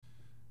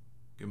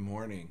Good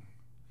morning.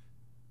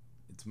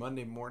 It's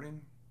Monday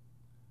morning,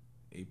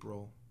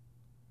 April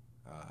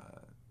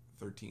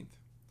 13th.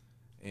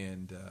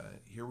 And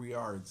here we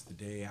are. It's the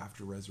day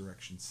after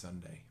Resurrection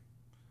Sunday.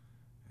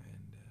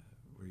 And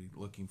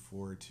we're looking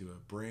forward to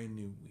a brand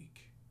new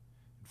week.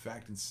 In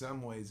fact, in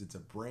some ways, it's a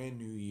brand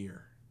new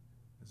year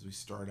as we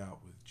start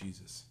out with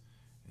Jesus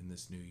in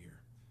this new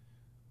year.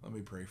 Let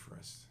me pray for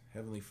us.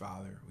 Heavenly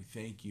Father, we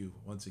thank you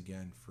once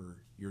again for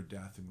your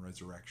death and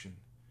resurrection.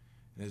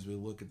 And as we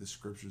look at the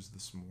scriptures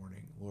this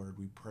morning, Lord,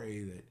 we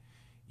pray that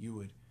you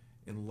would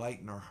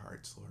enlighten our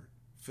hearts, Lord.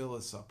 Fill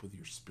us up with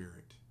your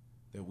Spirit,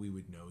 that we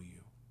would know you.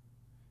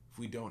 If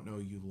we don't know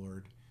you,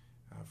 Lord,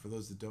 for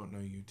those that don't know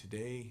you,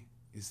 today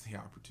is the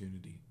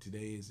opportunity.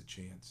 Today is a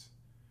chance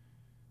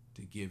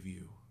to give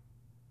you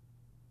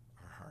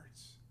our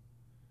hearts.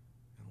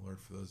 And Lord,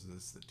 for those of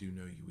us that do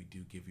know you, we do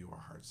give you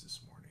our hearts this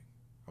morning.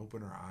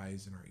 Open our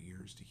eyes and our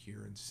ears to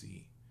hear and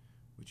see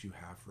what you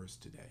have for us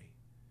today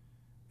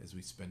as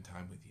we spend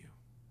time with you.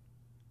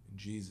 In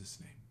Jesus'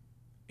 name,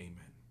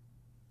 amen.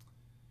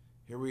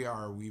 Here we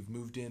are. We've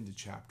moved into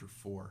chapter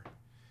 4.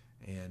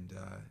 And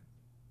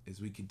as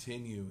we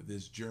continue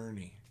this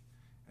journey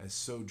as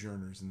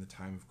sojourners in the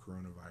time of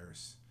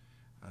coronavirus,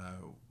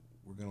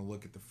 we're going to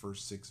look at the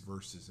first 6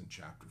 verses in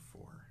chapter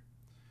 4.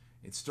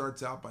 It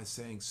starts out by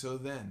saying, "So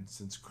then,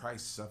 since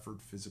Christ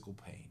suffered physical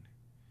pain,"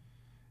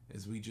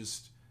 as we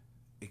just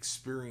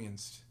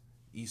experienced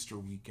Easter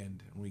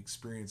weekend and we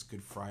experienced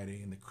Good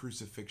Friday and the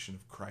crucifixion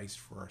of Christ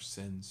for our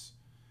sins,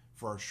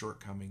 for our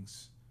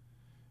shortcomings,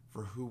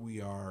 for who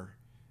we are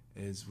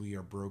as we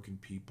are broken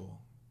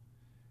people,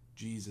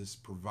 Jesus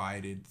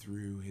provided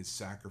through his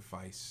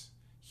sacrifice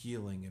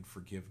healing and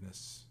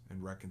forgiveness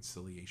and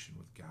reconciliation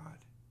with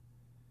God.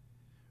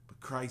 But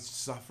Christ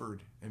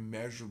suffered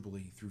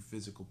immeasurably through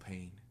physical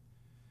pain.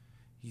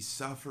 He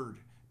suffered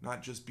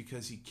not just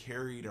because he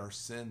carried our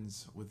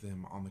sins with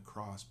him on the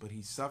cross, but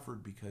he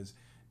suffered because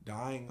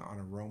dying on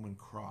a Roman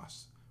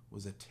cross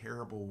was a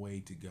terrible way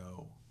to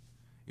go.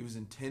 It was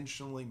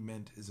intentionally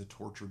meant as a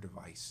torture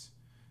device,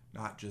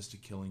 not just a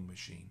killing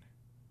machine.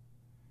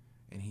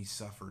 And he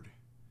suffered.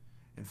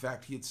 In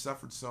fact, he had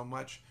suffered so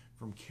much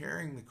from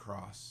carrying the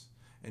cross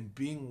and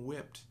being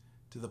whipped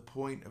to the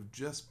point of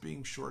just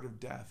being short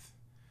of death,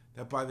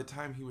 that by the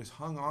time he was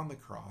hung on the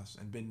cross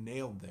and been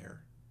nailed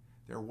there,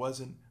 there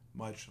wasn't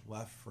much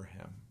left for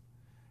him.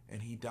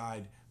 And he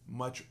died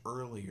much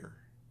earlier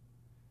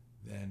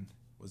than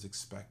was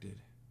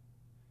expected.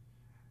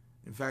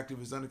 In fact, it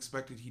was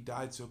unexpected he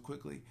died so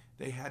quickly,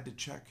 they had to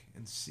check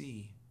and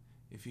see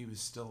if he was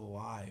still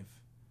alive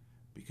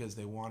because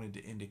they wanted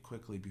to end it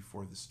quickly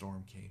before the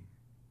storm came.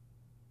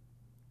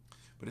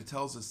 But it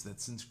tells us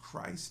that since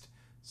Christ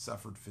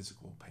suffered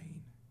physical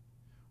pain,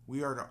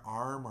 we are to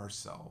arm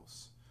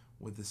ourselves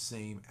with the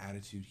same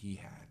attitude he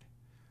had.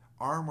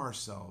 Arm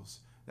ourselves.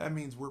 That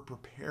means we're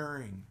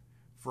preparing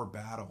for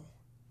battle.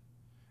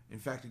 In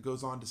fact, it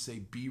goes on to say,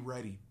 be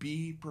ready,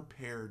 be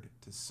prepared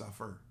to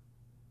suffer.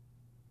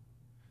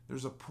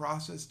 There's a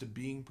process to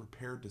being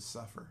prepared to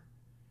suffer.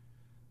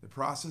 The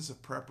process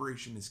of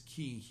preparation is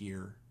key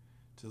here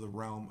to the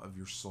realm of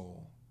your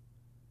soul.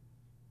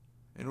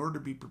 In order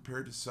to be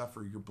prepared to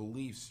suffer, your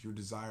beliefs, your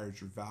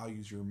desires, your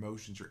values, your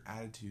emotions, your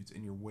attitudes,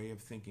 and your way of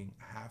thinking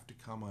have to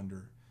come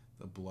under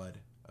the blood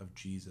of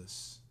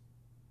Jesus,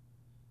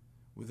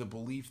 with a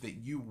belief that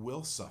you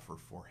will suffer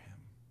for him.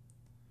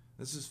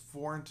 This is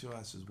foreign to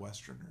us as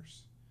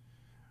Westerners.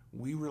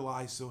 We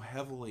rely so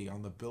heavily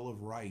on the Bill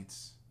of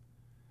Rights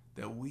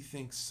that we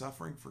think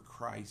suffering for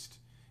Christ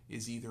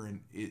is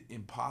either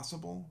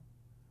impossible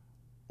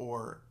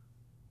or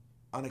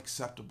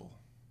unacceptable.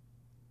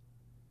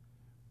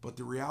 But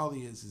the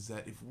reality is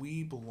that if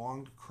we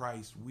belong to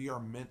Christ, we are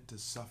meant to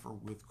suffer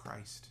with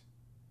Christ.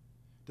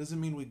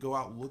 Doesn't mean we go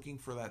out looking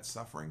for that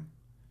suffering,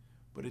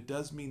 but it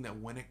does mean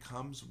that when it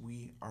comes,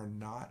 we are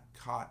not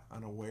caught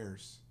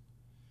unawares.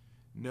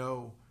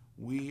 No,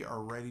 we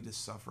are ready to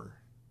suffer.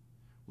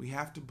 We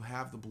have to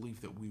have the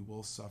belief that we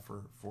will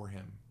suffer for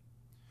him,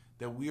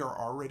 that we are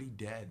already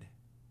dead,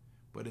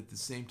 but at the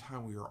same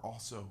time we are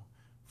also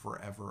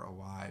forever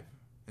alive.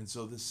 And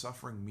so this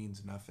suffering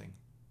means nothing.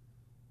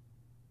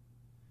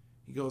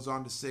 He goes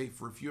on to say,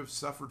 "For if you have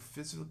suffered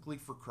physically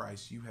for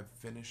Christ, you have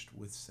finished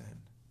with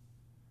sin."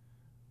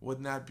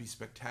 Wouldn't that be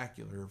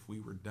spectacular if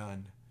we were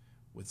done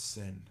with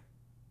sin?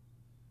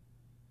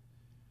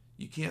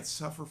 You can't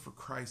suffer for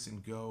Christ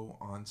and go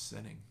on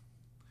sinning.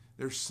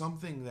 There's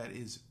something that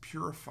is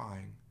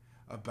purifying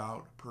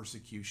about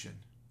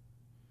persecution.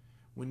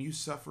 When you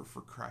suffer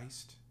for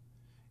Christ,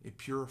 it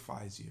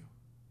purifies you.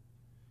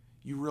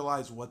 You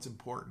realize what's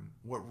important,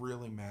 what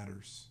really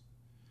matters,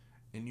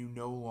 and you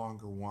no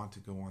longer want to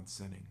go on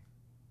sinning.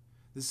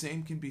 The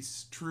same can be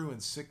true in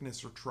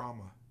sickness or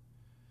trauma.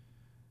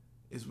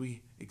 As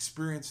we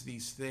experience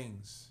these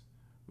things,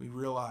 we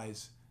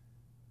realize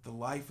the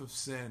life of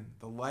sin,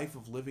 the life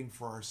of living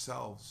for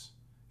ourselves,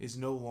 is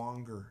no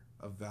longer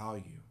of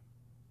value.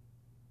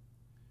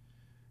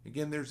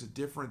 Again, there's a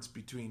difference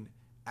between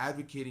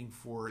advocating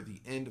for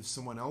the end of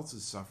someone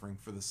else's suffering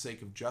for the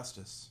sake of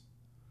justice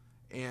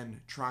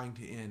and trying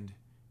to end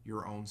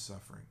your own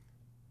suffering.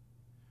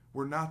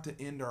 We're not to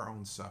end our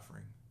own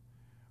suffering.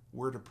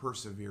 We're to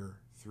persevere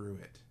through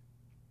it.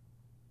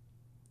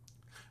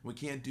 We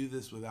can't do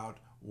this without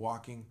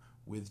walking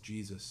with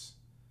Jesus.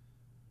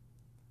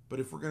 But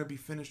if we're going to be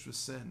finished with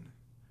sin,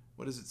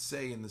 what does it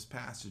say in this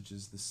passage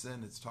is the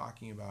sin it's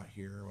talking about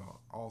here?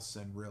 Well, all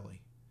sin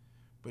really.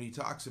 But he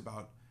talks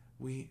about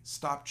we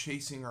stop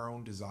chasing our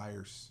own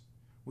desires.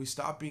 We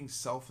stop being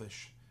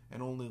selfish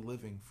and only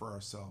living for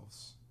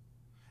ourselves.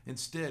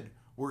 Instead,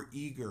 we're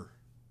eager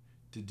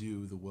to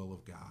do the will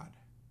of God.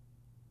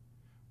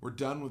 We're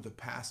done with the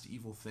past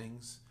evil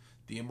things,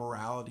 the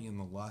immorality and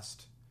the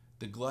lust,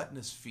 the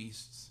gluttonous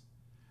feasts,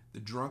 the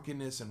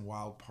drunkenness and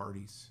wild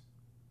parties,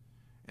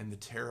 and the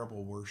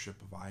terrible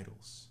worship of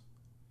idols.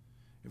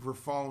 If we're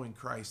following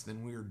Christ,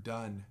 then we are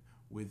done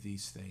with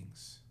these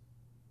things.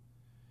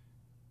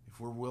 If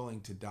we're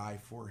willing to die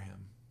for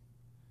him,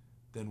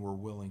 then we're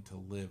willing to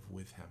live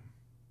with him.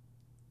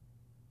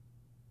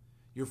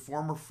 Your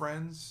former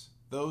friends,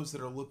 those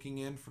that are looking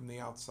in from the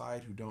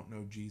outside who don't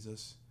know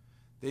Jesus,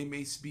 they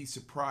may be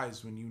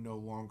surprised when you no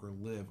longer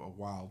live a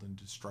wild and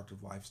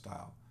destructive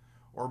lifestyle,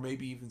 or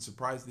maybe even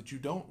surprised that you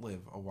don't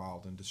live a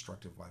wild and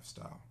destructive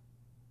lifestyle.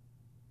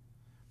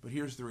 But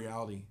here's the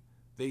reality.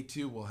 They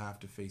too will have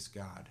to face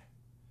God.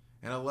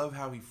 And I love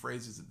how he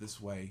phrases it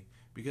this way,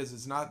 because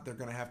it's not they're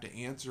going to have to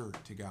answer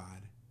to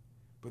God,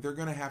 but they're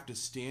going to have to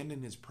stand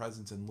in his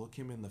presence and look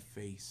him in the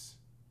face.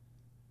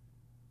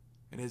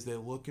 And as they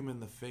look him in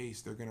the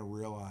face, they're going to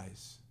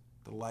realize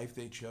the life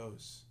they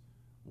chose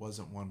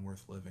wasn't one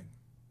worth living.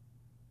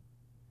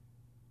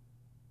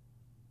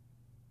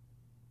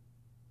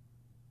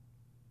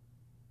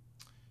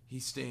 He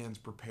stands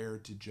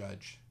prepared to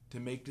judge, to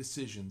make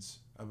decisions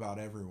about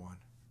everyone.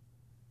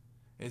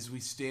 As we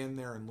stand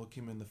there and look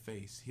him in the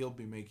face, he'll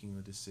be making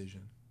the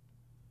decision.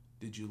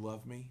 Did you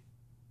love me?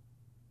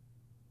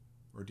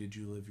 Or did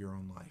you live your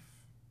own life?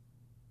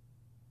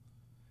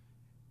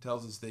 It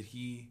tells us that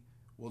he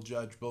will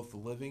judge both the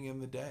living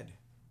and the dead.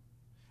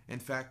 In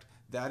fact,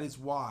 that is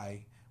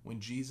why when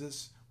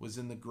Jesus was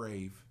in the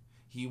grave,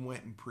 he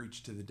went and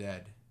preached to the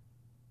dead,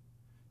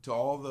 to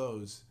all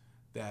those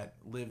that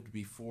lived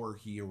before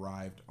he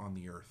arrived on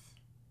the earth.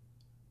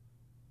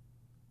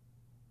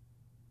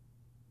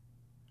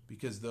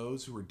 Because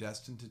those who were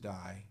destined to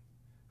die,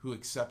 who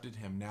accepted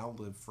him, now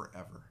live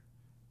forever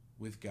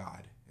with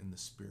God in the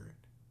Spirit.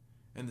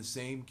 And the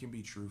same can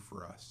be true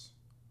for us.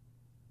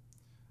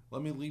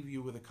 Let me leave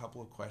you with a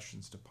couple of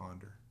questions to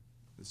ponder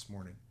this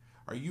morning.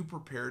 Are you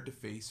prepared to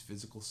face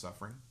physical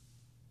suffering?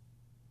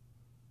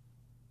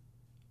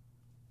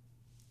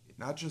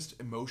 Not just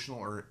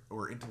emotional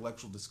or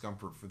intellectual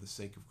discomfort for the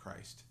sake of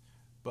Christ,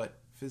 but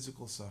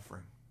physical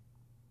suffering.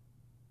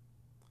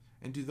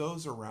 And do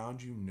those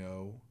around you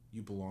know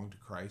you belong to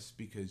Christ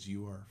because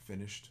you are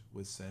finished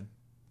with sin?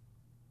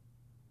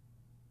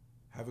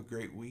 Have a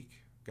great week.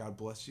 God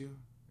bless you,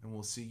 and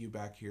we'll see you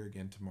back here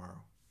again tomorrow.